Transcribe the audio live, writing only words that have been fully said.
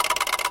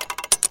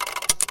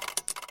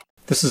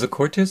This is a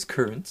Cortes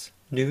Currents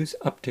news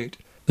update.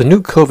 The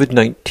new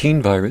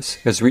COVID-19 virus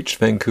has reached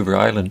Vancouver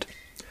Island.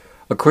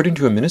 According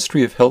to a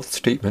Ministry of Health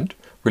statement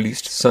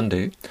released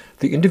Sunday,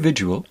 the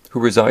individual, who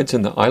resides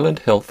in the Island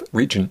Health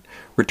region,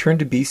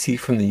 returned to BC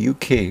from the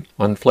UK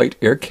on flight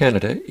Air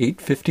Canada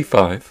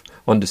 855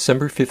 on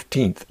December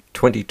 15,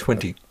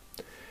 2020.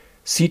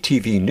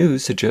 CTV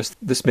News suggests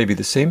this may be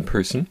the same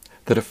person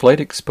that a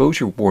flight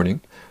exposure warning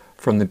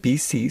from the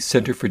BC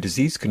Centre for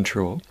Disease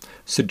Control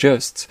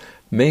suggests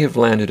may have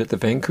landed at the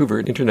Vancouver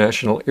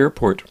International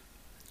Airport.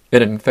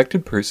 An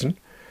infected person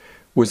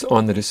was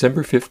on the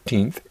December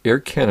 15th Air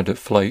Canada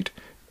flight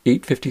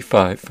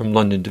 855 from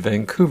London to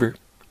Vancouver.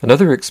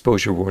 Another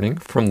exposure warning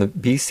from the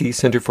BC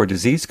Centre for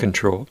Disease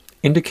Control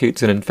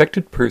indicates an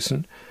infected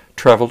person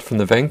travelled from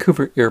the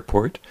Vancouver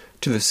airport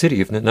to the city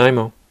of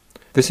Nanaimo.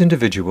 This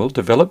individual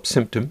developed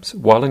symptoms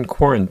while in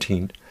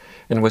quarantine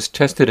and was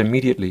tested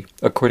immediately,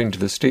 according to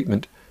the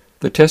statement.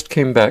 The test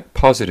came back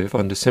positive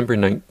on December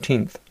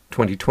 19th,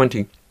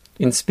 2020.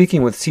 In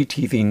speaking with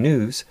CTV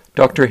News,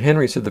 Dr.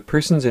 Henry said the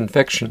person's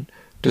infection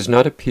does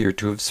not appear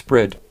to have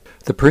spread.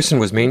 The person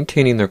was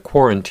maintaining their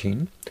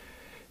quarantine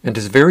and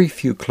has very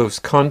few close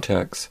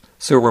contacts,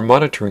 so we're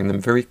monitoring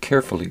them very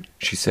carefully,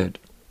 she said.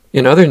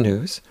 In other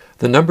news,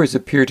 the numbers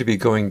appear to be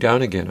going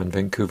down again on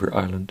Vancouver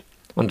Island.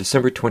 On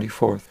December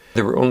 24th,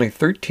 there were only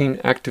 13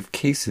 active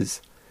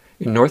cases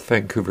in North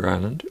Vancouver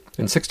Island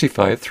and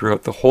 65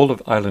 throughout the whole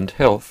of Island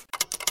Health,